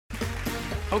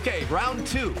Okay, round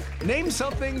two. Name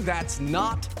something that's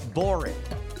not boring.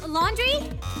 A laundry?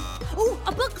 Ooh,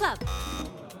 a book club.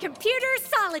 Computer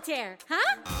solitaire,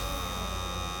 huh?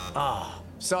 Ah,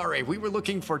 sorry, we were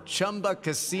looking for Chumba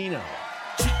Casino.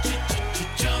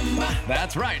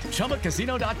 That's right,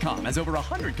 ChumbaCasino.com has over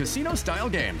 100 casino-style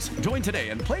games. Join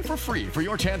today and play for free for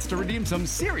your chance to redeem some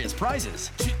serious prizes.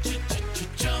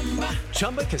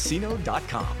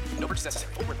 ChumbaCasino.com. No purchase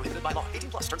necessary. Void where prohibited by law.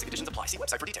 18 plus. Terms and conditions apply. See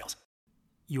website for details.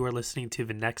 You are listening to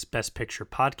the Next Best Picture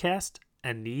podcast,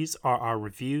 and these are our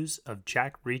reviews of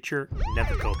Jack Reacher,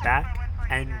 Never Go Back,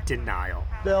 and Denial.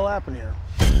 What the hell happened here?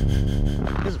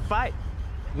 There's a fight.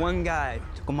 One guy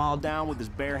took them all down with his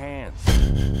bare hands.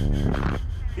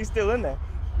 He's still in there.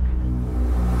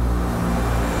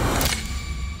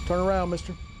 Turn around,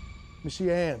 mister. Let me see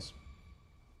your hands.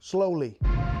 Slowly.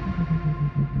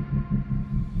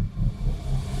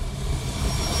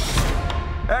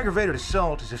 Aggravated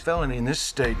assault is a felony in this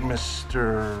state,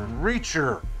 Mr.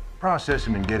 Reacher. Process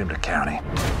him and get him to county.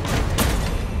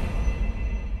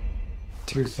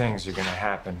 Two things are gonna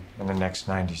happen in the next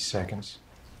 90 seconds.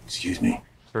 Excuse me?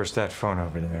 First, that phone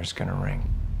over there is gonna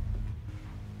ring.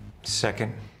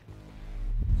 Second,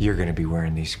 you're gonna be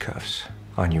wearing these cuffs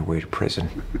on your way to prison.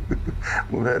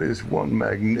 Well, that is one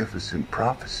magnificent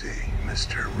prophecy,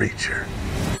 Mr. Reacher.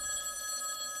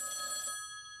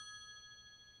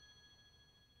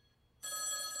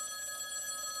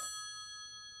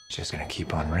 Just gonna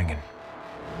keep on ringing.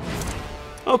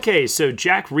 Okay, so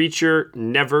Jack Reacher,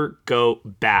 Never Go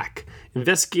Back.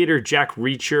 Investigator Jack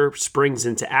Reacher springs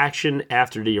into action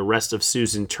after the arrest of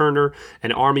Susan Turner,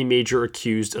 an Army major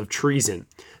accused of treason.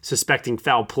 Suspecting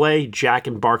foul play, Jack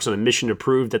embarks on a mission to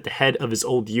prove that the head of his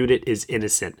old unit is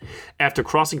innocent. After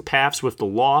crossing paths with the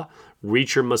law,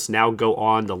 Reacher must now go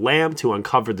on the lam to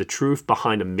uncover the truth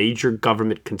behind a major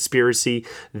government conspiracy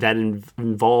that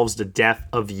involves the death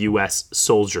of U.S.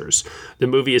 soldiers. The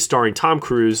movie is starring Tom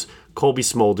Cruise, Colby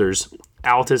Smulders,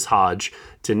 Aldous Hodge,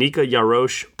 Danica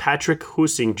Yarosh, Patrick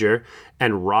Husinger,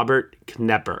 and Robert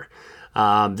Knepper.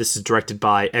 This is directed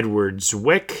by Edward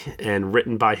Zwick and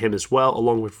written by him as well,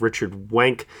 along with Richard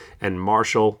Wenk and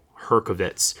Marshall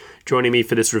Herkovitz. Joining me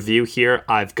for this review here,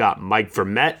 I've got Mike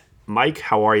Vermette. Mike,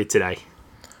 how are you today?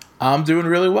 I'm doing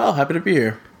really well. Happy to be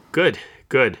here. Good,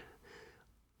 good.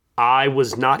 I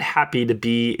was not happy to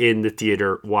be in the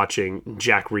theater watching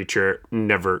Jack Reacher,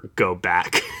 Never Go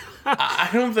Back. I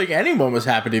don't think anyone was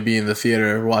happy to be in the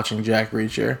theater watching Jack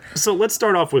Reacher. So let's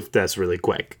start off with this really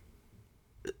quick.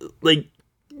 Like,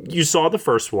 you saw the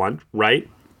first one, right?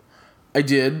 I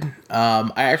did.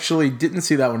 I actually didn't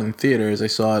see that one in theaters. I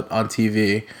saw it on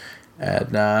TV,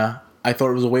 and I thought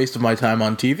it was a waste of my time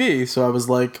on TV, so I was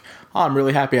like, oh, I'm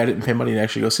really happy I didn't pay money to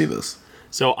actually go see this.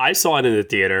 So I saw it in the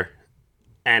theater,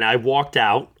 and I walked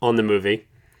out on the movie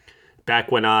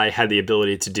back when I had the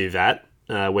ability to do that,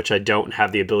 which I don't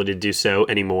have the ability to do so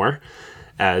anymore,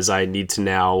 as I need to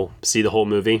now see the whole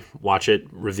movie, watch it,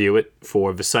 review it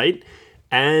for the site.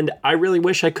 And I really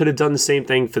wish I could have done the same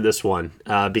thing for this one,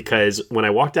 because when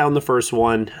I walked down the first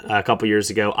one a couple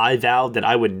years ago, I vowed that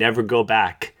I would never go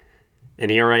back. And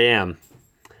here I am,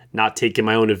 not taking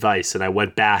my own advice, and I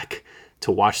went back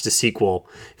to watch the sequel,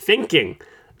 thinking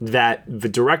that the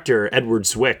director, Edward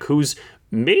Zwick, who's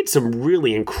made some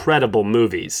really incredible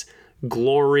movies,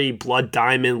 Glory, Blood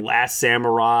Diamond, Last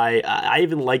Samurai, I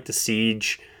even like The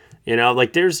Siege, you know,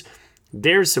 like there's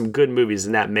some good movies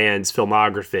in that man's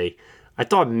filmography. I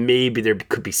thought maybe there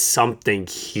could be something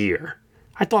here.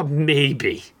 I thought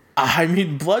maybe. I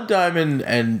mean, Blood Diamond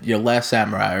and Last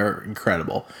Samurai are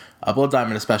incredible. Blood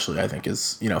Diamond especially, I think,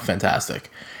 is fantastic.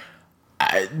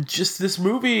 Just this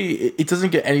movie, it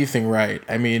doesn't get anything right.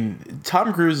 I mean,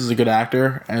 Tom Cruise is a good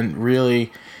actor, and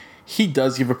really, he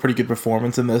does give a pretty good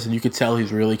performance in this, and you could tell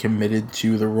he's really committed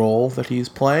to the role that he's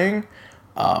playing.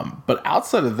 But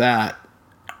outside of that,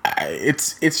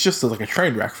 it's just like a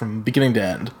train wreck from beginning to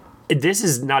end. This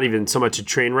is not even so much a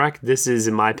train wreck. This is,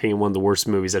 in my opinion, one of the worst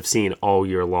movies I've seen all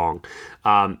year long.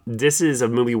 This is a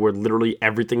movie where literally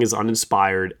everything is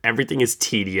uninspired. Everything is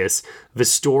tedious. The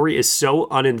story is so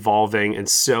uninvolving and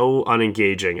so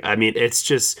unengaging. I mean, it's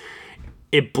just,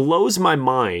 it blows my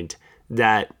mind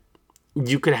that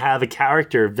you could have a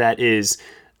character that is,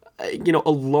 a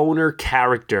loner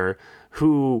character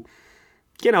who,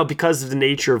 because of the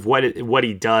nature of what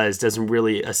he does, doesn't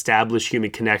really establish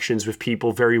human connections with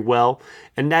people very well.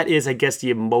 And that is, I guess, the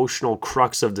emotional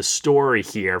crux of the story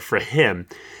here for him.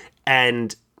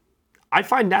 And I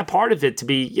find that part of it to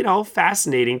be,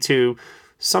 fascinating to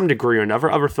some degree or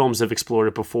another. Other films have explored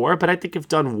it before, but I think if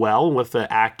done well with an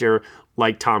actor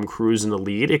like Tom Cruise in the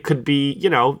lead, it could be,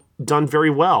 done very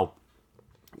well.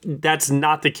 That's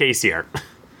not the case here.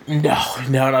 No,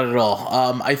 not at all.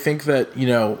 I think that,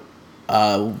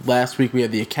 last week we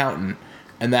had The Accountant,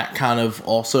 and that kind of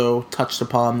also touched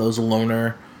upon those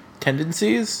loner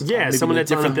tendencies. Yeah, maybe someone in a that's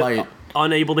different light.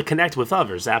 unable to connect with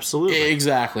others. Absolutely.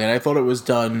 Exactly, and I thought it was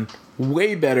done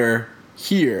way better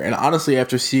here. And honestly,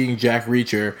 after seeing Jack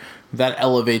Reacher, that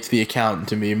elevates The Accountant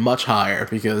to me much higher,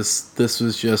 because this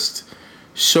was just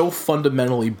so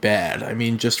fundamentally bad. I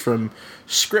mean, just from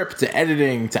script to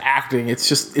editing to acting,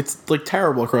 it's like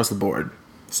terrible across the board.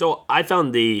 So I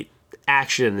found the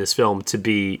action in this film to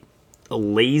be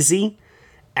lazy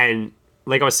and,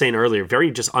 like I was saying earlier,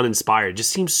 very just uninspired.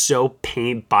 Just seems so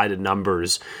paint by the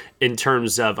numbers in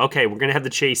terms of, okay, we're going to have the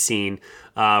chase scene.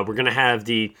 We're going to have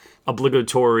the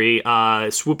obligatory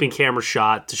swooping camera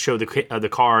shot to show the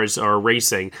cars are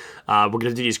racing. We're going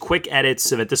to do these quick edits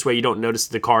so that this way you don't notice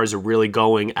that the cars are really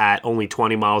going at only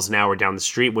 20 miles an hour down the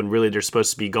street when really they're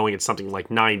supposed to be going at something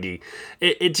like 90.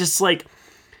 It just like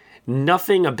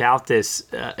nothing about this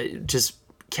just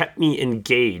kept me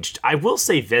engaged. I will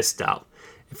say this though.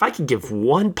 If I could give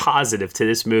one positive to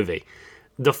this movie,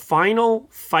 the final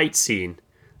fight scene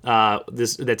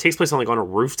that takes place on a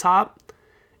rooftop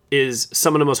is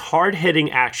some of the most hard-hitting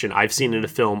action I've seen in a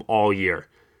film all year.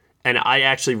 And I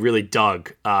actually really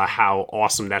dug how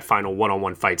awesome that final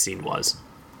one-on-one fight scene was.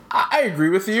 I agree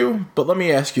with you, but let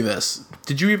me ask you this.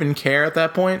 Did you even care at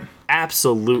that point?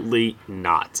 Absolutely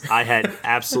not. I had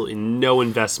absolutely no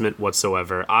investment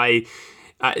whatsoever.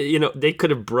 They could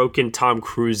have broken Tom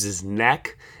Cruise's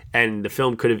neck, and the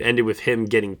film could have ended with him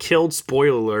getting killed.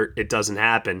 Spoiler alert, it doesn't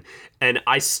happen. And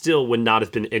I still would not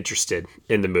have been interested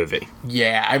in the movie.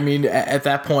 Yeah, I mean, at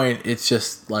that point, it's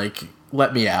just like,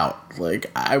 let me out.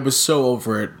 Like, I was so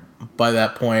over it by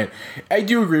that point. I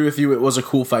do agree with you. It was a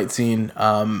cool fight scene.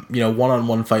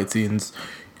 One-on-one fight scenes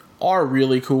are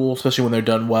really cool, especially when they're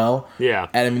done well. Yeah.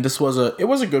 And I mean, it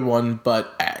was a good one,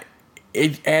 but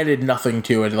it added nothing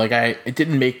to it. Like, it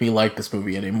didn't make me like this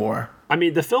movie anymore. I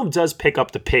mean, the film does pick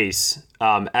up the pace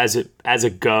as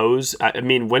it goes. I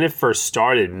mean, when it first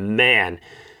started, man,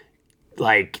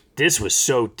 like this was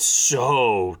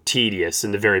so tedious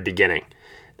in the very beginning.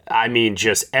 I mean,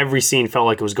 just every scene felt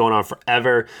like it was going on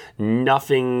forever.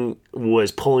 Nothing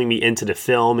was pulling me into the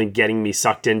film and getting me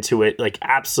sucked into it. Like,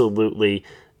 absolutely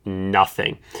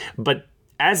nothing. But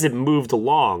as it moved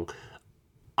along,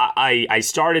 I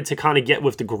started to kind of get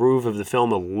with the groove of the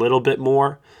film a little bit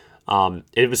more.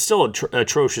 It was still an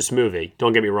atrocious movie,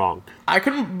 don't get me wrong. I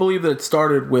couldn't believe that it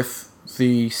started with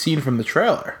the scene from the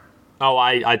trailer. Oh,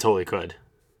 I totally could.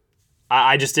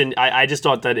 I just didn't. I just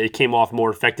thought that it came off more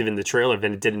effective in the trailer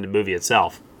than it did in the movie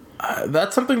itself.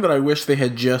 That's something that I wish they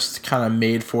had just kind of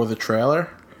made for the trailer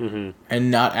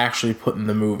and not actually put in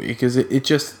the movie, because it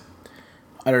just,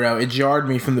 I don't know, it jarred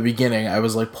me from the beginning. I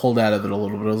was like pulled out of it a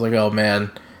little bit. I was like, oh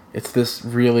man, it's this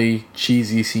really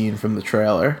cheesy scene from the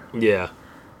trailer. Yeah.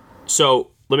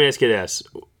 So let me ask you this: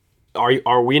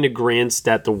 Are we in agreement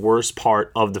that the worst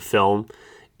part of the film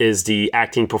is the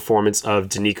acting performance of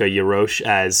Danica Yarosh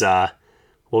as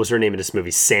what was her name in this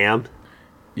movie? Sam.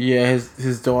 Yeah,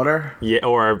 his daughter. Yeah,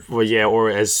 or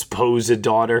as supposed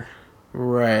daughter.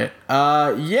 Right.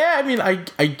 Yeah. I mean,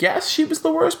 I guess she was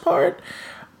the worst part.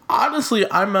 Honestly,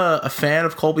 I'm a fan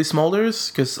of Colby Smulders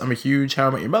because I'm a huge How I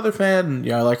Met Your Mother fan,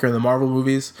 and I like her in the Marvel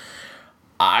movies.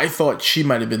 I thought she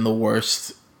might have been the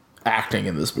worst acting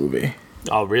in this movie.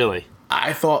 Oh, really?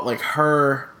 I thought like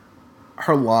her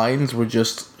lines were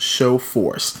just so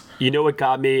forced. You know what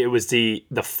got me? It was the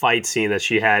fight scene that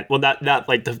she had. Well, not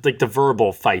like the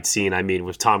verbal fight scene. I mean,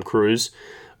 with Tom Cruise,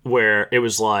 where it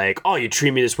was like, "Oh, you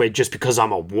treat me this way just because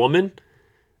I'm a woman,"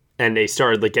 and they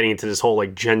started like getting into this whole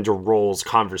like gender roles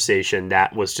conversation.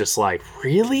 That was just like,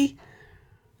 really?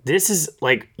 This is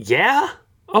like, yeah,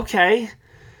 okay.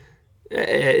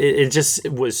 It just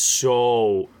was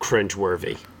so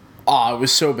cringeworthy. Oh, it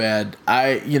was so bad.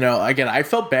 I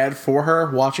felt bad for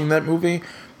her watching that movie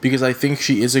because I think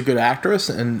she is a good actress,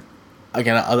 and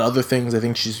again, other things I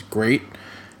think she's great.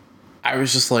 I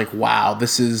was just like, wow,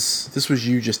 this was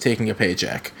you just taking a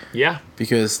paycheck. Yeah.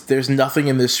 Because there's nothing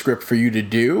in this script for you to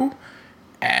do,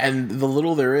 and the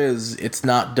little there is, it's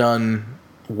not done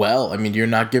well. I mean, you're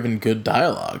not given good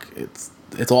dialogue. It's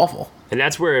awful. And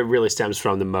that's where it really stems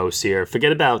from the most here.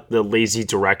 Forget about the lazy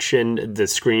direction. The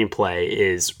screenplay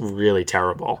is really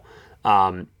terrible.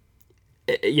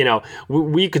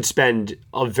 We could spend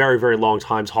a very, very long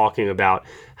time talking about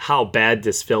how bad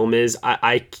this film is.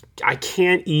 I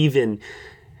can't even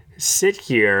sit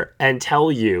here and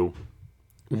tell you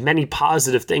many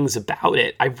positive things about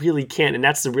it. I really can't, and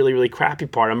that's the really, really crappy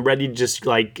part. I'm ready to just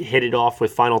like hit it off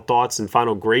with final thoughts and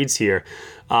final grades here.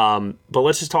 But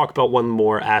let's just talk about one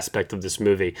more aspect of this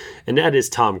movie, and that is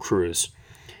Tom Cruise.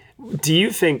 Do you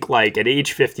think, like, at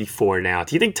age 54 now,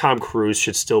 do you think Tom Cruise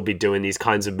should still be doing these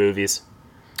kinds of movies?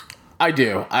 I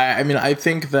do. I mean, I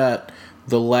think that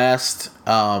the last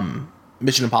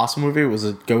Mission Impossible movie was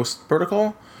a Ghost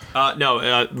Protocol.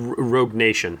 Rogue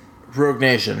Nation. Rogue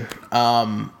Nation.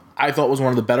 I thought was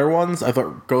one of the better ones. I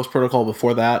thought Ghost Protocol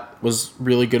before that was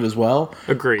really good as well.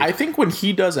 Agreed. I think when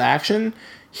he does action,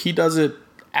 he does it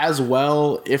as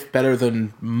well, if better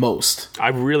than most. I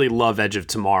really love Edge of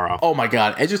Tomorrow. Oh my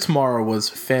god, Edge of Tomorrow was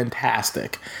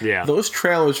fantastic. Yeah. Those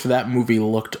trailers for that movie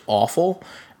looked awful,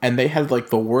 and they had like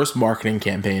the worst marketing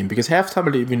campaign because half the time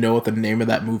I didn't even know what the name of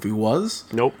that movie was.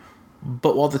 Nope.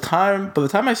 But by the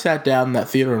time I sat down in that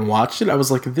theater and watched it, I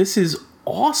was like, this is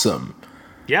awesome.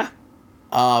 Yeah.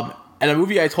 And a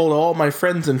movie I told all my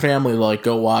friends and family to like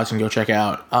go watch and go check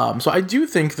out. So I do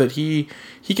think that he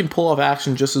can pull off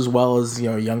action just as well as,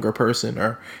 a younger person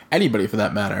or anybody for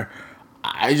that matter.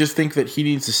 I just think that he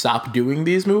needs to stop doing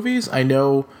these movies. I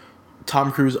know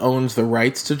Tom Cruise owns the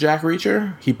rights to Jack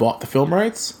Reacher. He bought the film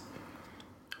rights.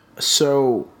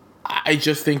 So I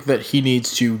just think that he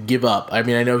needs to give up. I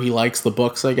mean, I know he likes the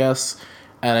books, I guess,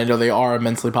 and I know they are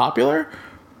immensely popular,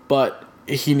 but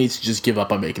he needs to just give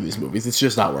up on making these movies. It's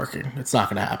just not working. It's not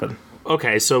going to happen.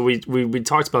 Okay, so we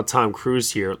talked about Tom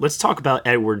Cruise here. Let's talk about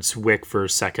Edward Zwick for a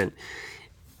second.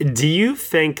 Do you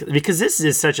think, because this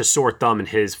is such a sore thumb in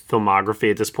his filmography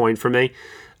at this point for me,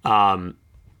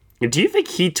 do you think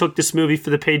he took this movie for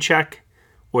the paycheck?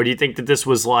 Or do you think that this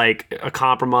was like a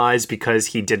compromise because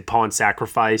he did Pawn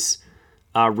Sacrifice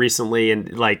recently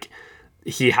and like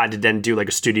he had to then do like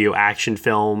a studio action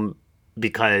film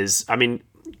because, I mean,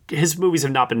 his movies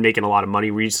have not been making a lot of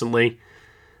money recently.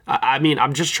 I mean,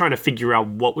 I'm just trying to figure out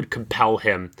what would compel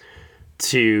him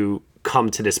to come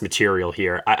to this material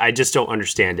here. I just don't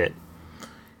understand it.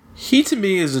 He, to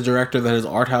me, is a director that has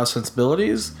art house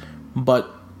sensibilities, but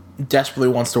desperately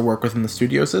wants to work within the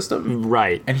studio system.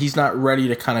 Right. And he's not ready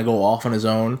to kind of go off on his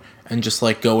own and just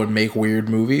like go and make weird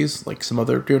movies like some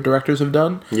other directors have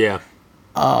done. Yeah.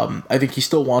 I think he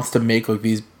still wants to make like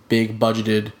these big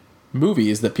budgeted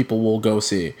movies that people will go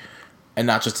see and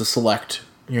not just a select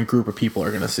group of people are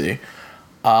going to see.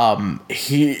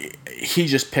 He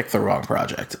just picked the wrong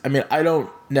project. I mean, I don't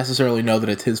necessarily know that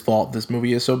it's his fault this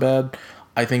movie is so bad.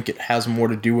 I think it has more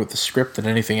to do with the script than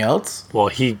anything else. Well,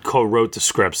 he co-wrote the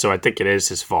script, so I think it is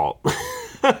his fault.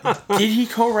 Did he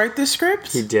co-write the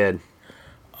script? He did.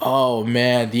 Oh,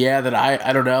 man. Yeah, that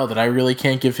I don't know, that I really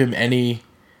can't give him any...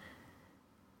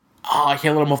 Oh, I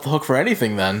can't let him off the hook for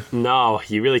anything then. No,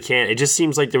 you really can't. It just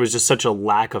seems like there was just such a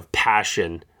lack of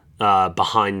passion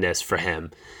behind this for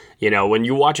him. When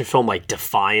you watch a film like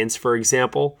Defiance, for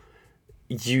example,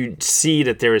 you see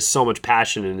that there is so much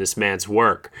passion in this man's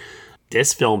work.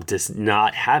 This film does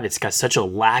not have it. It's got such a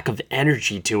lack of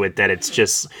energy to it that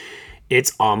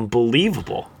it's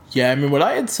unbelievable. Yeah, I mean, when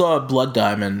I had saw Blood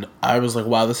Diamond, I was like,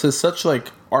 wow, this is such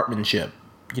like artmanship.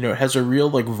 It has a real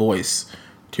like voice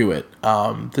to it.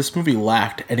 This movie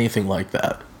lacked anything like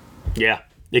that. Yeah,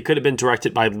 it could have been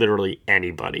directed by literally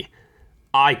anybody.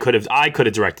 I could have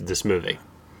directed this movie.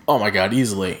 Oh my god,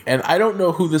 easily. And I don't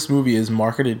know who this movie is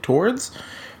marketed towards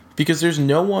because there's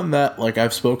no one that like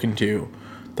I've spoken to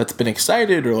that's been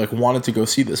excited or like wanted to go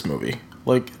see this movie.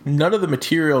 Like none of the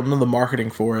material, none of the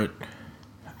marketing for it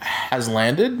has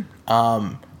landed.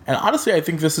 And honestly, I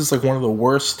think this is like one of the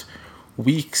worst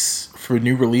weeks for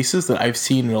new releases that I've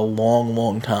seen in a long,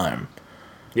 long time.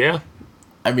 Yeah.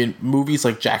 I mean, movies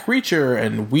like Jack Reacher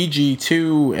and Ouija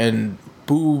 2 and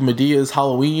Boo Medea's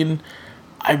Halloween.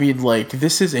 I mean, like,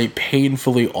 this is a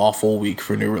painfully awful week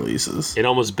for new releases. It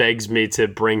almost begs me to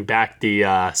bring back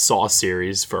the Saw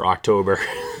series for October.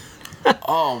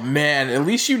 Oh, man. At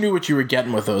least you knew what you were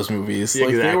getting with those movies. Yeah,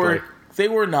 like, exactly. They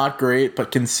were not great,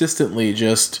 but consistently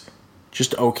just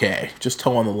okay. Just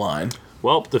toe on the line.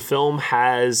 Well, the film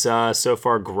has so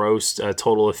far grossed a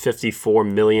total of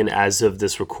 $54 million as of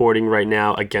this recording right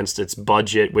now against its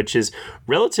budget, which is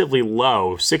relatively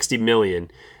low, $60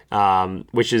 million,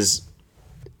 which is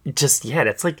just, yeah,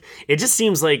 that's like, it just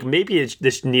seems like maybe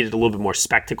this needed a little bit more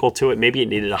spectacle to it. Maybe it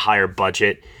needed a higher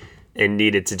budget and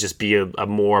needed to just be a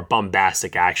more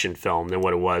bombastic action film than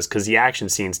what it was, because the action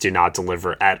scenes do not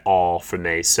deliver at all for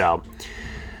me. So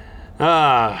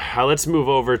let's move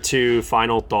over to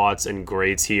final thoughts and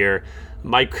grades here.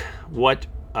 Mike, what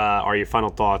are your final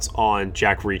thoughts on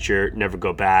Jack Reacher, Never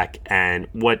Go Back, and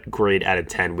what grade out of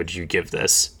 10 would you give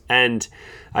this? And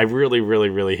I really, really,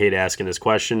 really hate asking this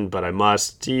question, but I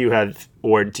must. Do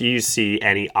you see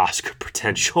any Oscar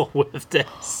potential with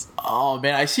this? Oh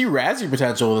man, I see Razzie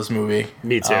potential with this movie.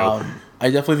 Me too. I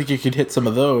definitely think you could hit some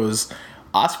of those.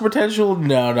 Oscar potential,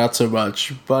 no, not so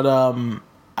much. But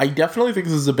I definitely think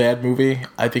this is a bad movie.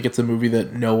 I think it's a movie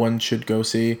that no one should go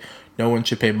see. No one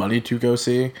should pay money to go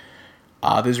see.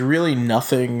 There's really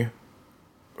nothing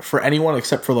for anyone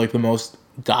except for like the most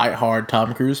die-hard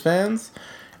Tom Cruise fans.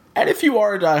 And if you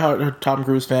are a die-hard Tom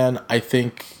Cruise fan, I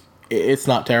think it's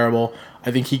not terrible.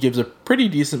 I think he gives a pretty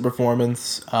decent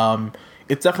performance.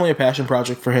 It's definitely a passion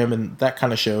project for him, and that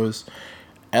kind of shows.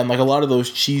 And like a lot of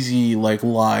those cheesy like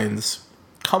lines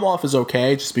come off as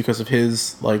okay just because of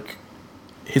his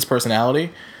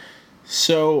personality.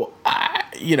 So,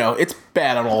 it's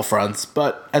bad on all fronts.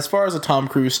 But as far as a Tom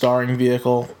Cruise starring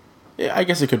vehicle, I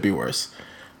guess it could be worse.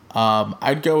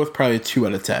 I'd go with probably a 2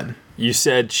 out of 10. You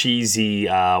said cheesy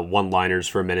one-liners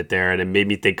for a minute there, and it made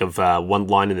me think of one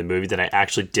line in the movie that I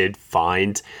actually did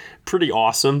find pretty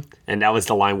awesome. And that was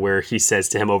the line where he says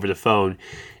to him over the phone,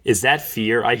 "Is that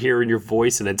fear I hear in your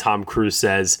voice?" And then Tom Cruise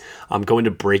says, "I'm going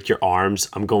to break your arms.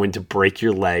 I'm going to break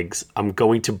your legs. I'm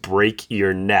going to break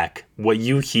your neck. What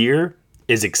you hear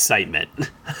is excitement."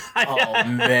 Oh,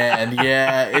 man.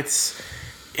 Yeah,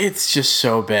 it's just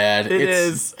so bad. It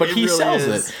is. But It he really sells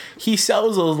is. it. He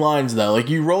sells those lines, though. Like,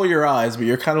 you roll your eyes, but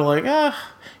you're kind of like,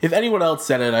 if anyone else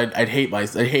said it, I'd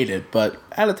hate it. But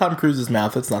out of Tom Cruise's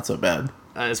mouth, it's not so bad.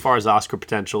 As far as Oscar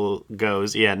potential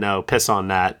goes, yeah, no, piss on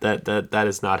that. That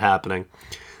is not happening.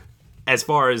 As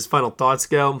far as final thoughts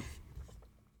go,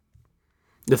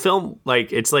 the film,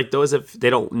 it's like those if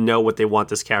they don't know what they want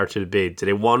this character to be. Do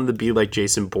they want him to be like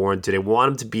Jason Bourne? Do they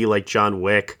want him to be like John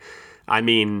Wick? I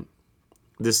mean,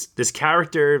 this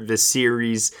character, this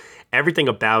series, everything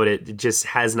about it just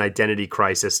has an identity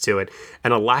crisis to it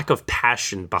and a lack of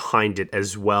passion behind it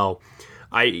as well.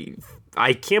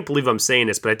 I can't believe I'm saying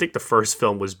this, but I think the first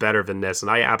film was better than this,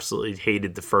 and I absolutely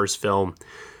hated the first film,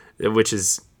 which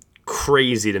is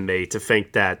crazy to me to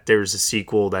think that there's a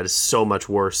sequel that is so much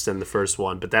worse than the first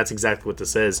one, but that's exactly what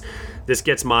this is. This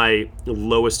gets my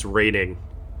lowest rating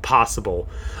possible.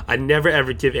 I never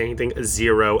ever give anything a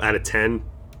 0 out of 10,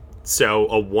 so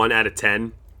a 1 out of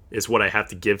 10 is what I have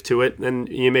to give to it. And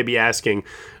you may be asking,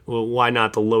 well, why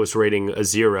not the lowest rating a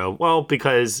 0? Well,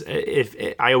 because if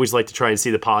I always like to try and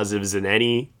see the positives in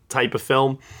any type of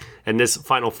film, and this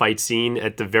final fight scene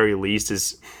at the very least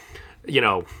is,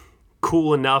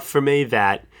 cool enough for me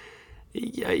that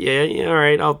yeah, all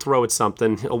right, I'll throw it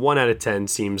something. A 1 out of 10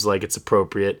 seems like it's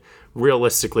appropriate.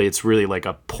 Realistically, it's really like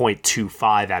a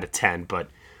 0.25 out of 10, but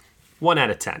 1 out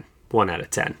of 10. 1 out of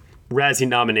 10. Razzie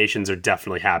nominations are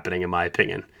definitely happening, in my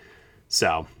opinion.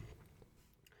 So,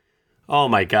 oh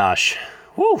my gosh.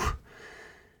 Woo!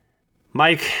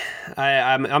 Mike,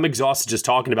 I'm exhausted just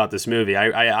talking about this movie.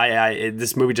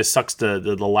 This movie just sucks the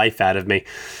life out of me.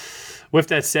 With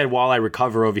that said, while I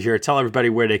recover over here, tell everybody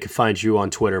where they can find you on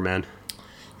Twitter, man.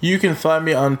 You can find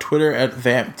me on Twitter at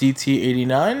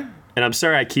VampDT89. And I'm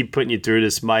sorry I keep putting you through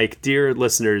this, Mike. Dear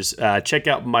listeners, check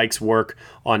out Mike's work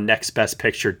on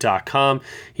nextbestpicture.com.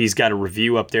 He's got a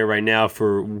review up there right now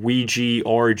for Ouija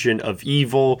Origin of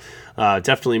Evil.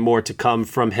 Definitely more to come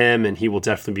from him, and he will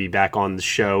definitely be back on the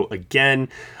show again.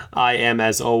 I am,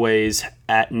 as always,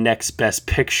 at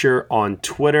nextbestpicture on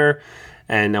Twitter.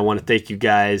 And I want to thank you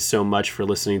guys so much for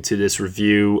listening to this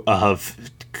review of...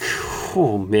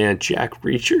 Oh, man, Jack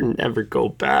Reacher, Never Go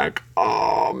Back.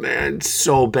 Oh, man,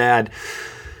 so bad.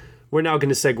 We're now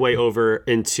going to segue over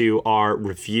into our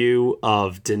review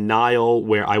of Denial,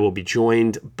 where I will be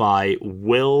joined by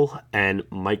Will and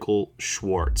Michael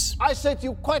Schwartz. I say to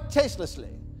you quite tastelessly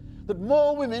that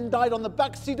more women died on the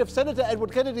back seat of Senator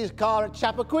Edward Kennedy's car at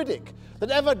Chappaquiddick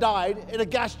than ever died in a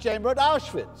gas chamber at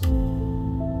Auschwitz.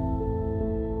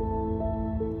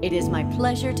 It is my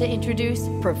pleasure to introduce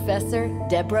Professor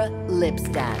Deborah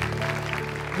Lipstadt.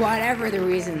 Whatever the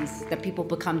reasons that people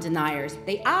become deniers,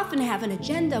 they often have an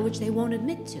agenda which they won't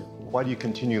admit to. Why do you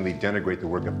continually denigrate the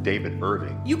work of David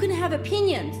Irving? You can have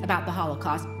opinions about the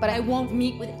Holocaust, but I won't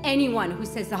meet with anyone who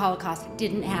says the Holocaust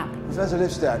didn't happen. Professor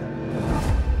Lipstadt,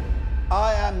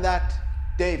 I am that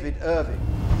David Irving.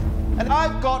 And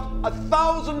I've got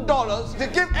 $1,000 to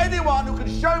give anyone who can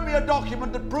show me a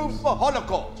document that proves the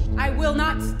Holocaust. I will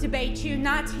not debate you,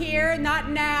 not here, not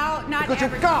now, not because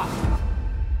ever. You can't.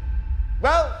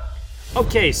 Well...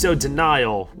 Okay, so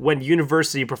Denial, when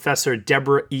University professor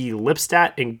Deborah E.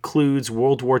 Lipstadt includes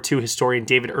World War II historian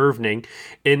David Irving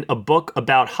in a book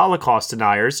about Holocaust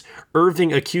deniers,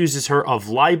 Irving accuses her of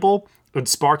libel, and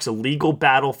sparks a legal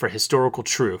battle for historical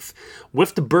truth.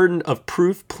 With the burden of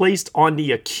proof placed on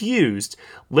the accused,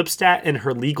 Lipstadt and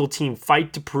her legal team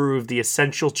fight to prove the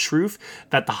essential truth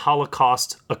that the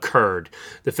Holocaust occurred.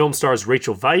 The film stars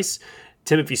Rachel Weisz,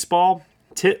 Timothy Spall,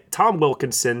 Tom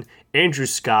Wilkinson, Andrew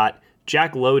Scott,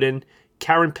 Jack Lowden,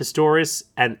 Karen Pistorius,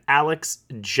 and Alex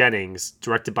Jennings,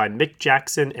 directed by Mick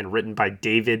Jackson and written by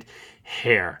David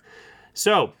Hare.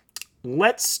 So,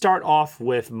 let's start off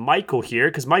with Michael here,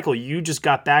 because Michael, you just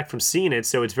got back from seeing it,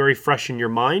 so it's very fresh in your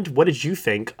mind. What did you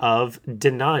think of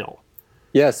Denial?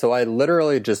 Yeah, so I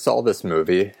literally just saw this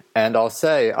movie, and I'll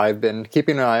say I've been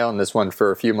keeping an eye on this one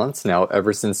for a few months now,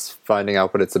 ever since finding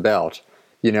out what it's about.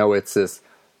 You know, it's this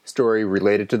story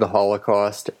related to the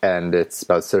Holocaust, and it's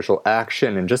about social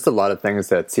action and just a lot of things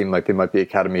that seem like they might be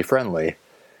Academy friendly.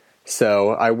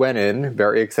 So I went in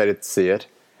very excited to see it,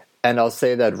 and I'll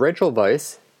say that Rachel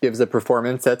Weisz gives a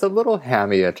performance that's a little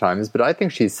hammy at times, but I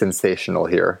think she's sensational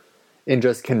here in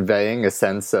just conveying a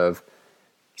sense of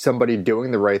somebody doing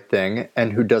the right thing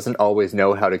and who doesn't always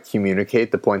know how to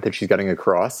communicate the point that she's getting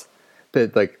across,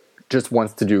 but like just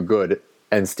wants to do good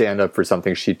and stand up for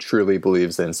something she truly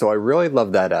believes in. So I really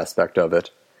love that aspect of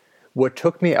it. What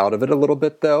took me out of it a little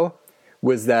bit, though,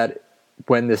 was that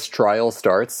when this trial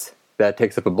starts, that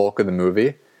takes up a bulk of the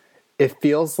movie, it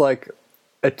feels like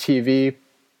a TV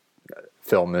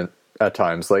film at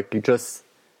times. Like, it just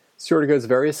sort of goes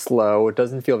very slow, it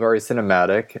doesn't feel very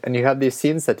cinematic, and you have these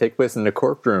scenes that take place in the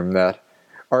courtroom that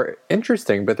are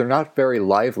interesting, but they're not very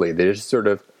lively. They just sort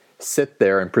of sit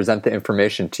there and present the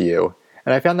information to you.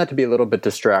 And I found that to be a little bit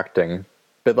distracting.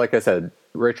 But like I said,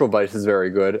 Rachel Weisz is very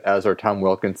good, as are Tom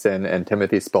Wilkinson and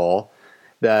Timothy Spall,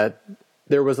 that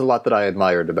there was a lot that I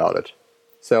admired about it.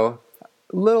 So,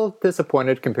 a little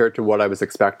disappointed compared to what I was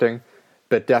expecting,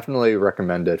 but definitely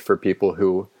recommend it for people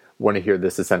who want to hear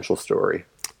this essential story.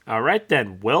 All right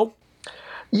then, Will?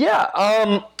 Yeah,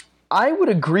 I would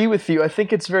agree with you. I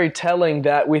think it's very telling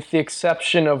that with the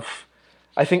exception of,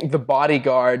 I think, The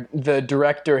Bodyguard, the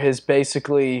director has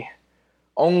basically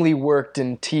only worked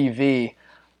in TV.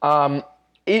 I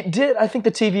think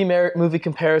the TV movie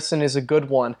comparison is a good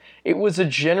one. It was a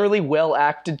generally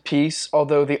well-acted piece,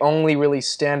 although the only really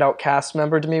standout cast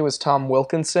member to me was Tom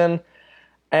Wilkinson.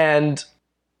 And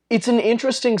it's an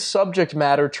interesting subject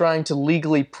matter, trying to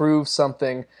legally prove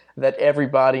something that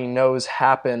everybody knows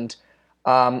happened.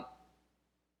 But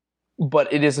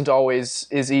it isn't always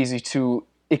as easy to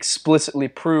explicitly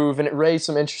prove, and it raised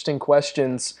some interesting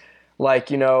questions, like,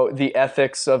 the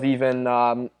ethics of even,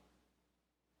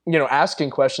 asking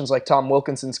questions like Tom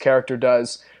Wilkinson's character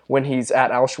does when he's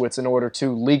at Auschwitz in order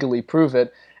to legally prove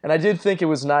it. And I did think it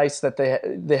was nice that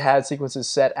they had sequences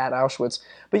set at Auschwitz.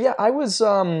 But yeah, I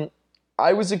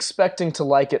was expecting to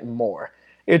like it more.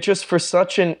 It just, for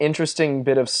such an interesting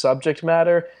bit of subject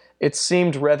matter, it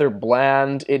seemed rather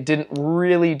bland. It didn't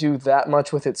really do that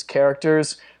much with its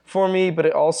characters for me, but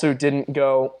it also didn't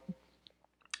go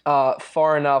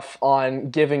far enough on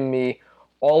giving me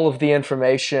all of the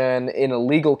information in a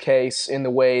legal case in the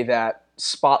way that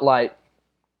Spotlight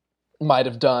might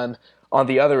have done on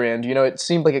the other end. It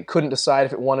seemed like it couldn't decide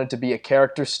if it wanted to be a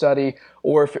character study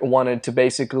or if it wanted to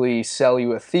basically sell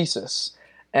you a thesis,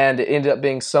 and it ended up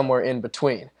being somewhere in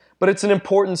between. But it's an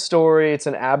important story, it's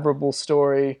an admirable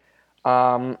story.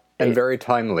 And very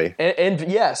timely. And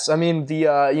yes, I mean, the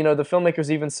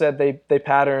filmmakers even said they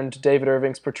patterned David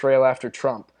Irving's portrayal after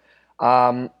Trump.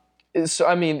 So,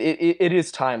 I mean, it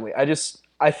is timely.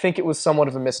 I think it was somewhat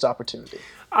of a missed opportunity.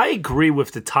 I agree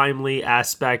with the timely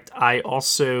aspect. I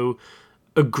also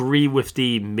agree with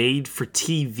the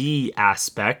made-for-TV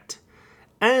aspect.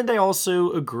 And I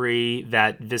also agree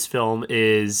that this film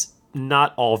is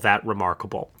not all that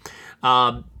remarkable.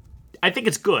 I think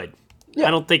it's good. Yeah.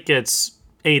 I don't think it's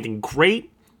anything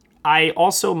great. I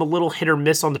also am a little hit or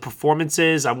miss on the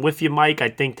performances. I'm with you, Mike. I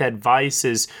think that Weisz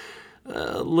is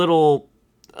a little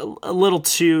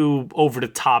too over the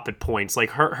top at points.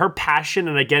 Like her passion,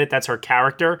 and I get it, that's her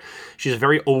character. She's a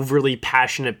very overly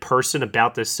passionate person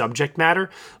about this subject matter,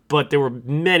 but there were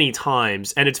many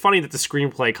times, and it's funny that the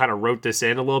screenplay kind of wrote this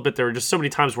in a little bit. There were just so many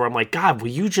times where I'm like, God, will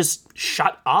you just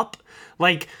shut up?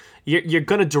 Like, you're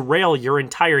going to derail your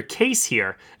entire case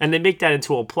here. And they make that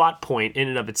into a plot point in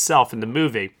and of itself in the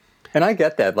movie. And I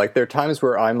get that. Like, there are times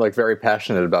where I'm like very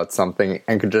passionate about something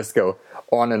and could just go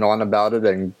on and on about it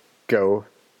and go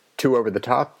too over the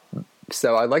top.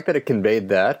 So I like that it conveyed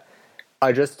that.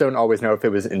 I just don't always know if it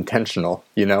was intentional,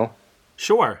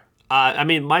 Sure. I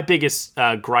mean, my biggest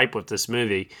gripe with this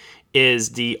movie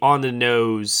is the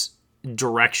on-the-nose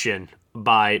direction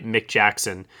by Mick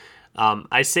Jackson.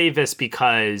 I say this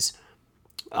because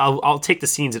I'll take the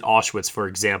scenes at Auschwitz, for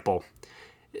example.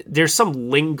 there's some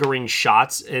lingering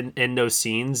shots in those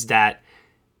scenes that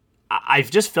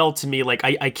I've just felt to me like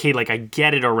I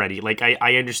get it already. Like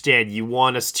I understand you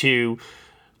want us to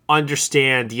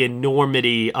understand the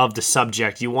enormity of the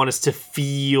subject. You want us to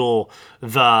feel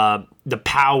the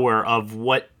power of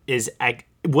what is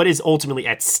ultimately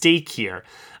at stake here.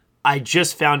 I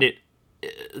just found it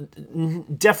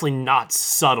definitely not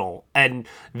subtle, and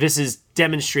this is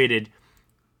demonstrated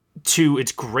to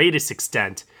its greatest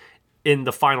extent in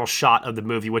the final shot of the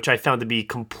movie, which I found to be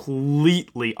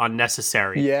completely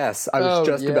unnecessary. Yes, I was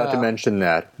just about to mention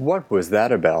that. What was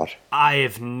that about? I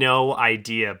have no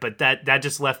idea, but that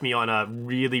just left me on a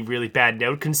really, really bad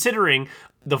note, considering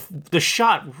the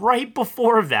shot right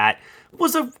before that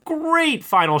was a great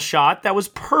final shot that was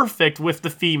perfect with the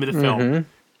theme of the film.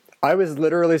 I was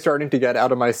literally starting to get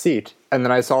out of my seat, and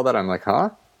then I saw that, I'm like,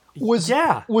 huh? Was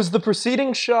the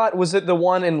preceding shot, was it the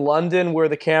one in London where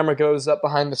the camera goes up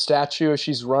behind the statue as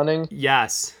she's running?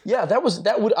 Yes. Yeah,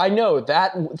 I know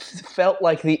that felt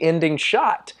like the ending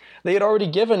shot. They had already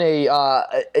given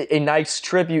a nice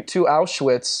tribute to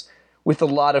Auschwitz with a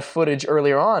lot of footage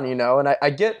earlier on, you know, and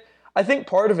I think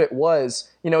part of it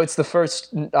was, you know, it's the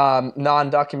first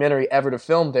non-documentary ever to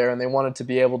film there, and they wanted to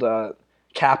be able to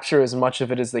capture as much of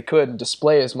it as they could and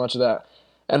display as much of that.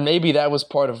 And maybe that was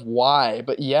part of why.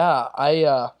 But yeah,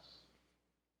 I'm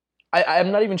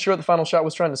not even sure what the final shot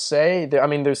was trying to say. I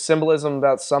mean, there's symbolism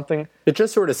about something. It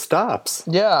just sort of stops.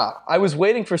 Yeah, I was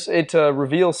waiting for it to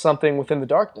reveal something within the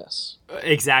darkness.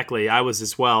 Exactly, I was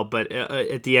as well. But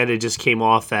at the end, it just came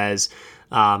off as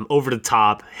over the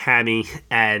top, hammy,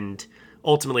 and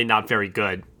ultimately not very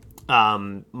good.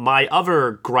 My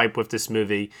other gripe with this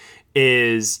movie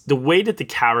is the way that the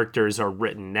characters are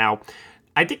written. Now,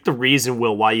 I think the reason,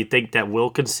 Will, why you think that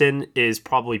Wilkinson is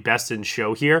probably best in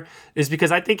show here is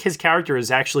because I think his character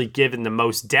is actually given the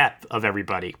most depth of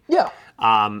everybody. Yeah.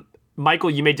 Michael,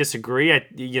 you may disagree.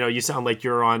 You sound like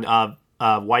you're on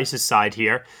Weiss's side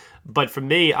here. But for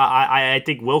me, I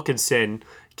think Wilkinson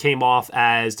came off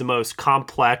as the most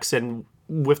complex and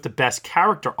with the best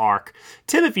character arc.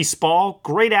 Timothy Spall,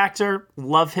 great actor,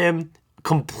 love him,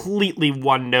 completely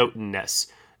one note in this.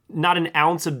 Not an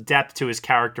ounce of depth to his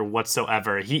character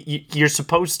whatsoever. You're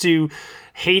supposed to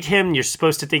hate him. You're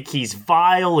supposed to think he's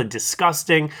vile and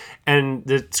disgusting. And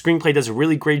the screenplay does a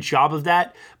really great job of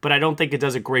that. But I don't think it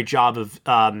does a great job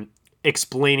of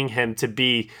explaining him to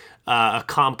be a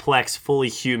complex, fully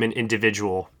human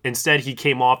individual. Instead, he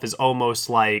came off as almost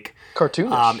like...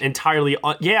 cartoonish.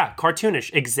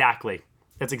 Cartoonish. Exactly.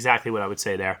 That's exactly what I would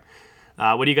say there.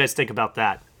 What do you guys think about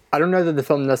that? I don't know that the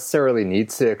film necessarily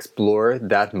needs to explore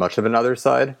that much of another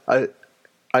side. I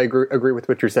agree with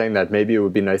what you're saying, that maybe it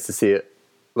would be nice to see it,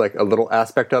 like a little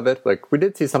aspect of it. Like, we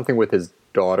did see something with his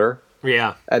daughter.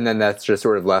 Yeah. And then that's just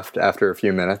sort of left after a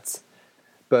few minutes.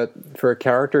 But for a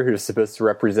character who's supposed to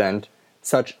represent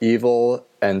such evil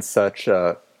and such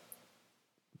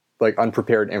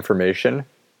unprepared information,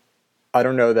 I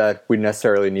don't know that we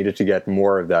necessarily needed to get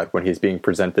more of that when he's being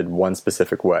presented one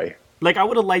specific way. Like, I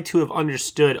would have liked to have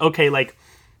understood, okay, like,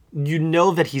 you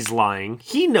know that he's lying.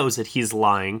 He knows that he's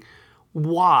lying.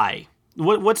 Why?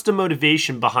 What's the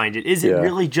motivation behind it? Is it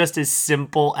really just as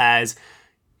simple as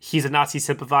he's a Nazi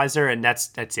sympathizer and that's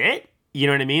it? You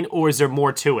know what I mean? Or is there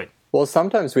more to it? Well,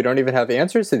 sometimes we don't even have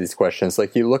answers to these questions.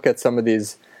 Like, you look at some of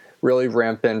these really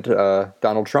rampant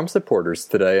Donald Trump supporters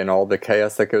today and all the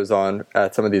chaos that goes on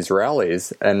at some of these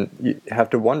rallies, and you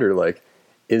have to wonder, like,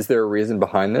 is there a reason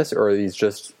behind this, or are these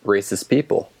just racist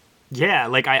people? Yeah,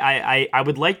 like I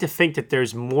would like to think that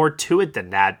there's more to it than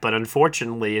that, but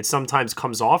unfortunately it sometimes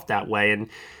comes off that way, and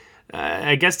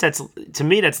I guess that's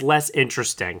less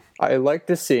interesting. I like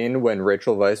the scene when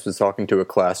Rachel Weisz was talking to a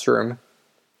classroom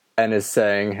and is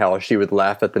saying how she would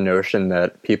laugh at the notion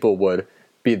that people would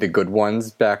be the good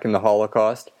ones back in the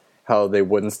Holocaust, how they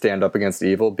wouldn't stand up against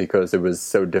evil because it was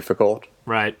so difficult.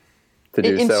 Right. To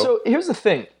do so. So here's the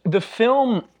thing. The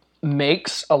film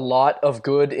makes a lot of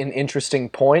good and interesting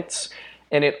points,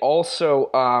 and it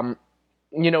also,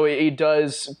 it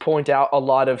does point out a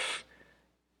lot of...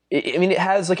 it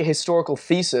has like a historical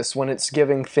thesis when it's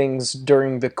giving things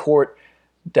during the court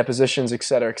depositions, et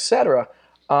cetera,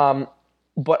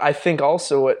 but I think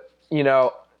also what,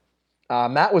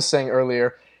 Matt was saying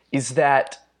earlier is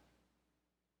that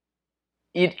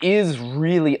it is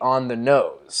really on the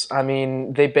nose. I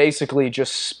mean, they basically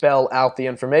just spell out the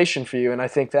information for you, and I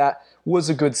think that was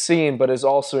a good scene, but is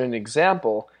also an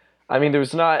example. I mean,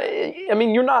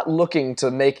 you're not looking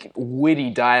to make witty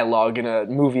dialogue in a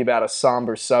movie about a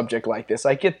somber subject like this.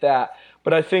 I get that.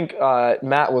 But I think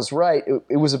Matt was right.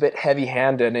 It was a bit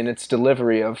heavy-handed in its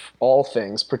delivery of all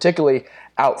things, particularly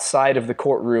outside of the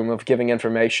courtroom of giving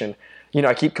information. You know,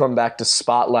 I keep coming back to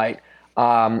Spotlight.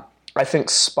 I think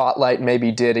Spotlight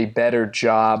maybe did a better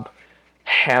job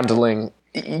handling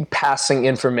passing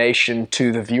information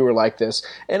to the viewer like this.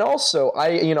 And also,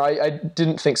 I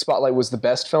didn't think Spotlight was the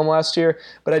best film last year,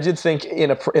 but I did think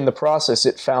in the process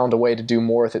it found a way to do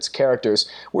more with its characters.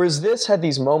 Whereas this had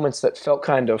these moments that felt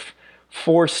kind of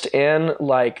forced in,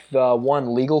 like the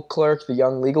one legal clerk, the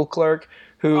young legal clerk,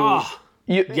 who...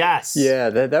 Yes. Yeah,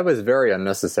 that was very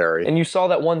unnecessary. And you saw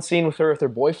that one scene with her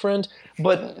boyfriend,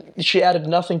 but she added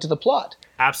nothing to the plot.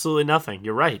 Absolutely nothing.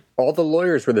 You're right. All the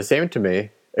lawyers were the same to me,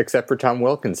 except for Tom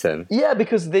Wilkinson. Yeah,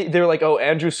 because they're like, oh,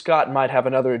 Andrew Scott might have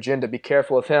another agenda, be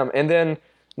careful of him. And then,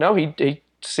 no, he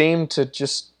seemed to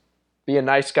just be a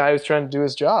nice guy who's trying to do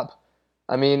his job.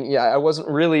 I mean, yeah, I wasn't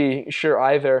really sure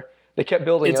either. They kept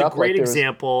building it up. It's a great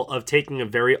example of taking a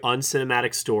very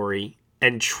uncinematic story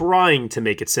and trying to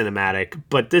make it cinematic,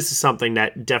 but this is something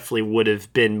that definitely would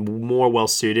have been more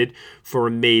well-suited for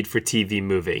a made-for-TV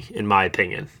movie, in my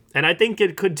opinion. And I think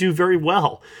it could do very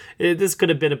well. This could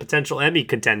have been a potential Emmy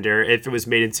contender if it was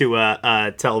made into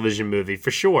a television movie,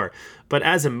 for sure. But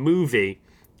as a movie,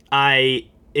 I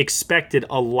expected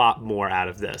a lot more out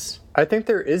of this. I think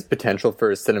there is potential for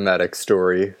a cinematic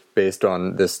story based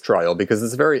on this trial, because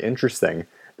it's very interesting.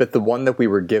 But the one that we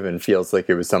were given feels like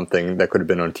it was something that could have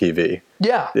been on TV.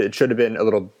 Yeah. It should have been a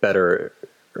little better.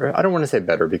 I don't want to say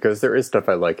better, because there is stuff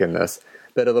I like in this,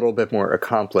 but a little bit more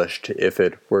accomplished if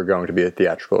it were going to be a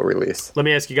theatrical release. Let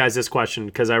me ask you guys this question,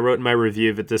 because I wrote in my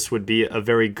review that this would be a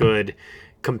very good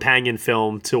companion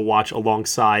film to watch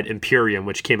alongside Imperium,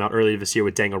 which came out earlier this year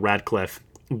with Daniel Radcliffe,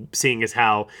 seeing as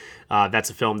how that's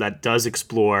a film that does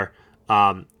explore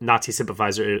Nazi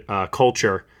sympathizer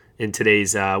culture in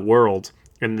today's world.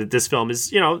 And this film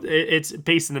is, it's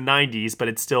based in the 90s, but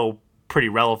it's still pretty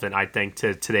relevant, I think,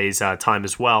 to today's time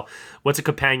as well. What's a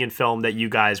companion film that you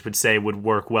guys would say would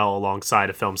work well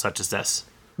alongside a film such as this?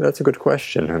 That's a good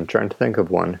question. I'm trying to think of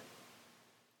one.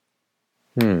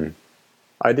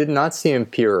 I did not see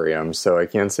Imperium, so I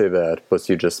can't say that, plus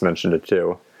you just mentioned it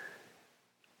too.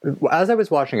 As I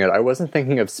was watching it, I wasn't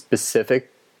thinking of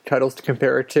specific titles to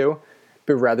compare it to,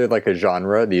 but rather like a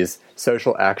genre, these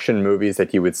social action movies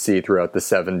that you would see throughout the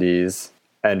 70s,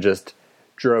 and just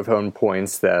drove home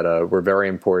points that were very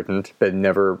important, but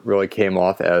never really came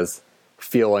off as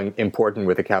feeling important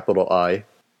with a capital I.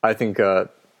 I think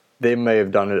they may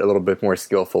have done it a little bit more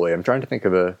skillfully. I'm trying to think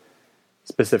of a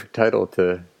specific title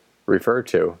to refer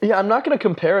to. Yeah, I'm not going to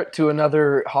compare it to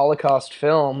another Holocaust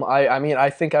film. I mean, I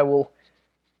think I will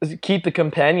keep the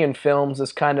companion films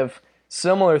as kind of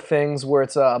similar things where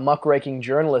it's a muckraking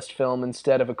journalist film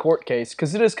instead of a court case,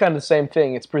 because it is kind of the same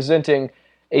thing. It's presenting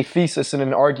a thesis and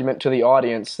an argument to the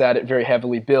audience that it very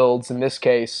heavily builds. In this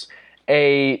case,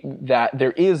 A, that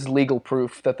there is legal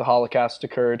proof that the Holocaust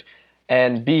occurred,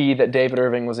 and B, that David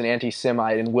Irving was an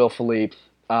anti-Semite and willfully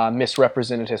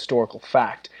misrepresented historical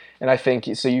fact. And I think,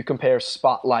 so you compare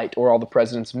Spotlight or All the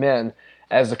President's Men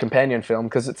as a companion film,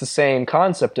 because it's the same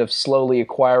concept of slowly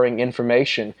acquiring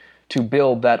information to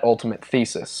build that ultimate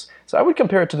thesis. So I would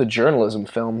compare it to the journalism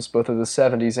films, both of the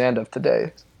 70s and of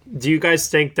today. Do you guys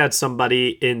think that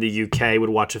somebody in the UK would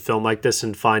watch a film like this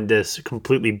and find this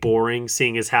completely boring,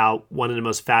 seeing as how one of the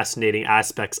most fascinating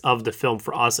aspects of the film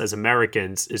for us as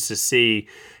Americans is to see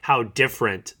how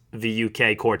different the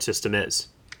UK court system is?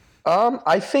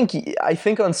 I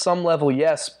think on some level,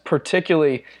 yes,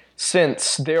 particularly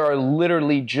since there are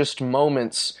literally just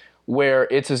moments where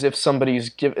it's as if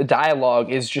somebody's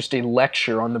dialogue is just a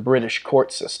lecture on the British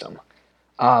court system.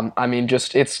 I mean,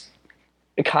 it's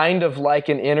kind of like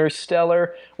in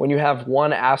Interstellar when you have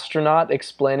one astronaut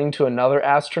explaining to another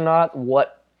astronaut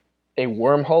what a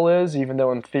wormhole is, even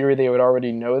though in theory they would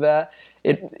already know that.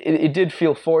 It did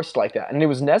feel forced like that, and it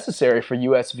was necessary for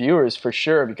U.S. viewers for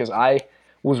sure, because I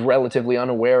was relatively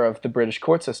unaware of the British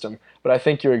court system. But I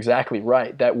think you're exactly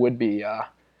right. That would be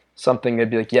something that'd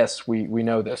be like, yes, we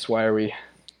know this. Why are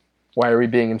we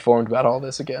being informed about all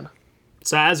this again?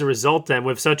 So as a result, then,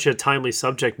 with such a timely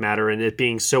subject matter and it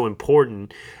being so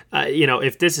important,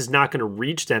 if this is not going to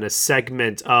reach then a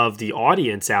segment of the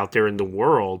audience out there in the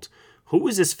world, who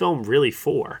is this film really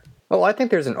for? Well, I think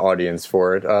there's an audience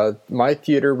for it. My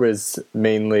theater was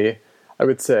mainly, I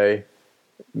would say,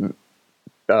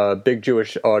 a big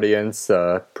Jewish audience,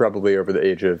 probably over the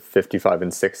age of 55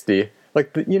 and 60.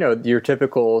 Like, your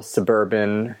typical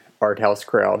suburban art house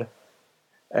crowd.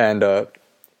 And I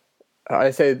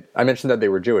mentioned that they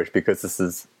were Jewish because this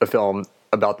is a film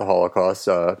about the Holocaust.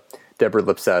 Deborah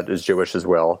Lipstadt is Jewish as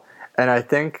well. And I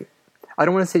think I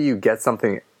don't want to say you get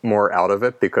something more out of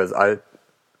it, because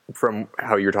from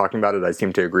how you're talking about it, I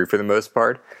seem to agree for the most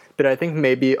part. But I think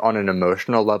maybe on an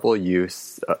emotional level, you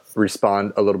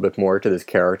respond a little bit more to this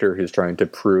character who's trying to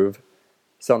prove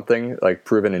something, like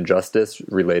prove an injustice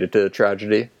related to a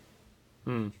tragedy.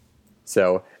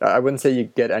 So I wouldn't say you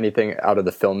get anything out of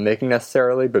the filmmaking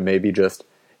necessarily, but maybe just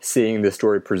seeing the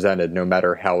story presented, no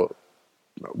matter how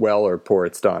well or poor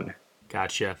it's done.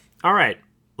 Gotcha. All right.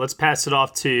 Let's pass it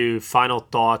off to final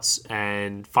thoughts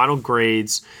and final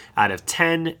grades out of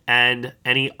 10 and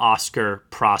any Oscar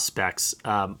prospects.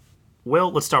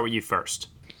 Will, let's start with you first.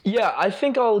 Yeah, I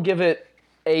think I'll give it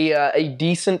a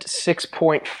decent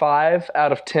 6.5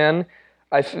 out of 10.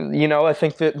 I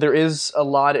think that there is a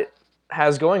lot it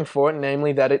has going for it,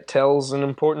 namely that it tells an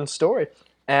important story.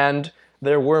 And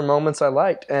there were moments I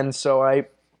liked, and so I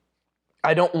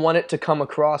don't want it to come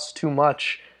across too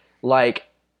much like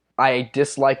I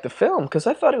dislike the film, because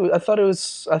I thought it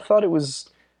was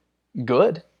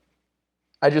good.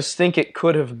 I just think it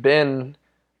could have been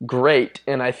great,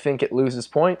 and I think it loses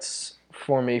points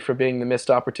for me for being the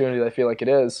missed opportunity that I feel like it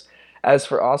is. As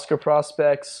for Oscar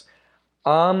prospects,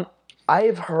 I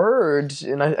have heard,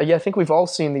 and I think we've all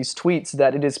seen these tweets,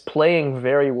 that it is playing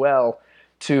very well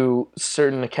to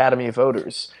certain Academy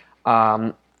voters.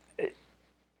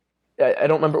 I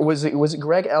don't remember. Was it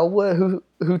Greg Elwa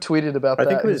who tweeted about that? I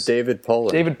think it was David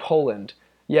Poland. David Poland.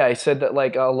 Yeah, he said that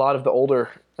like a lot of the older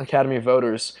Academy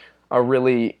voters are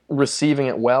really receiving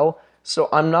it well. So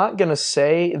I'm not going to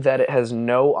say that it has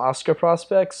no Oscar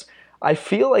prospects. I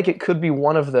feel like it could be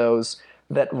one of those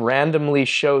that randomly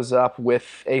shows up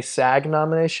with a SAG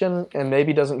nomination and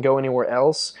maybe doesn't go anywhere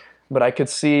else. But I could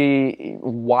see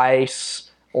Weiss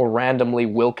or randomly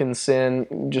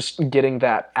Wilkinson just getting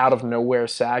that out of nowhere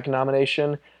SAG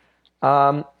nomination.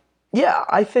 I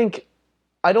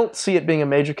don't see it being a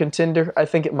major contender. I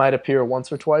think it might appear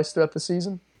once or twice throughout the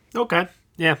season. Okay.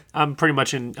 Yeah, I'm pretty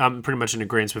much in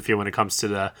agreement with you when it comes to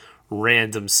the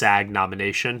random SAG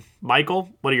nomination. Michael,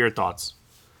 what are your thoughts?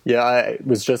 Yeah, I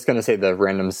was just going to say the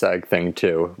random SAG thing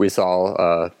too. We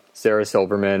saw Sarah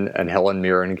Silverman and Helen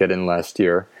Mirren get in last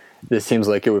year. This seems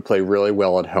like it would play really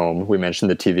well at home. We mentioned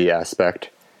the TV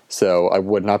aspect, so I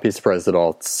would not be surprised at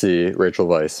all to see Rachel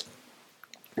Weisz.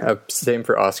 Same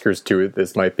for Oscars too.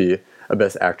 This might be a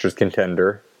Best Actress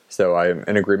contender, so I'm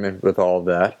in agreement with all of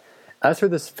that. As for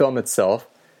this film itself,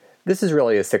 this is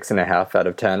really a 6.5 out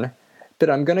of 10, but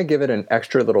I'm going to give it an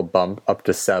extra little bump up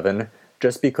to 7,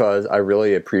 just because I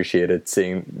really appreciated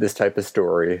seeing this type of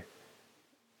story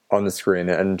on the screen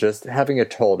and just having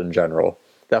it told in general.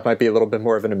 That might be a little bit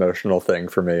more of an emotional thing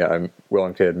for me, I'm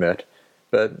willing to admit.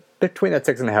 But between that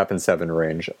 6.5 and 7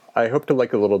 range, I hope to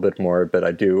like a little bit more, but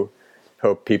I do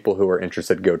hope people who are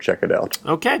interested go check it out.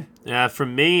 Okay. For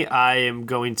me, I am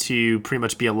going to pretty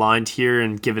much be aligned here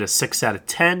and give it a 6 out of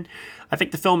 10. I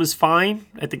think the film is fine.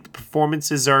 I think the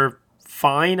performances are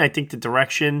fine. I think the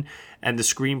direction and the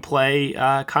screenplay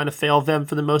kind of fail them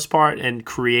for the most part and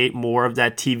create more of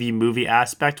that TV movie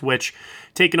aspect, which,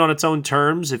 taken on its own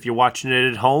terms, if you're watching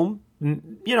it at home,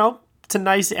 it's a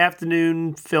nice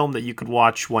afternoon film that you could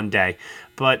watch one day.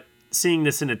 But seeing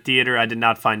this in a theater, I did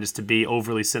not find this to be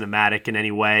overly cinematic in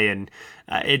any way, and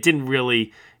it didn't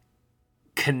really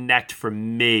connect for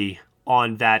me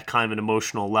on that kind of an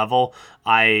emotional level.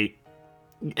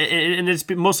 And it's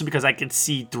mostly because I could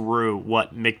see through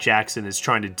what Mick Jackson is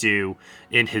trying to do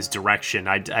in his direction.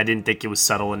 I didn't think it was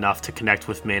subtle enough to connect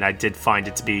with me, and I did find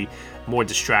it to be more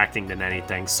distracting than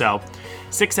anything. So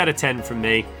 6 out of 10 from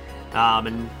me.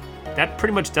 And that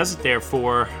pretty much does it there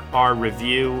for our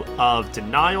review of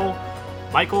Denial.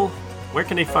 Michael, where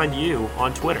can they find you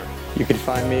on Twitter? You can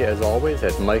find me, as always,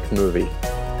 at Mike Movie.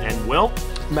 And Will?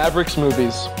 Mavericks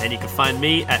Movies. And you can find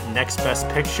me at Next Best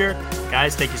Picture.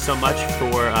 Guys, thank you so much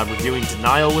for reviewing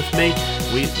Denial with me.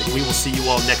 We will see you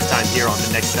all next time here on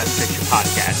the Next Best Picture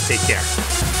podcast. Take care.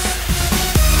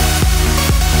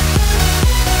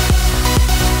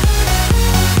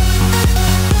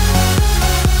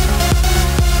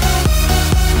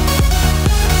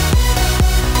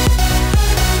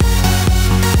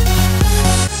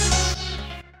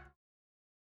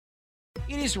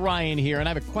 It is Ryan here, and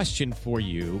I have a question for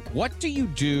you. What do you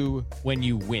do when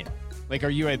you win? Like, are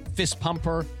you a fist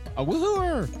pumper, a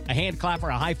woohooer, a hand clapper,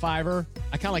 a high fiver?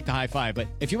 I kind of like the high five, but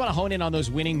if you want to hone in on those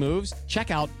winning moves,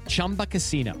 check out Chumba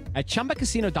Casino. At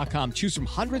ChumbaCasino.com, choose from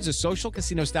hundreds of social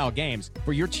casino-style games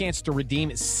for your chance to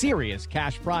redeem serious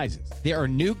cash prizes. There are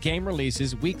new game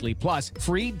releases weekly, plus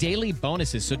free daily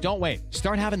bonuses, so don't wait.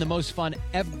 Start having the most fun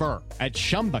ever at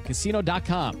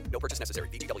ChumbaCasino.com. No purchase necessary.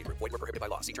 VGW Group. Void where prohibited by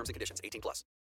law. See terms and conditions. 18+.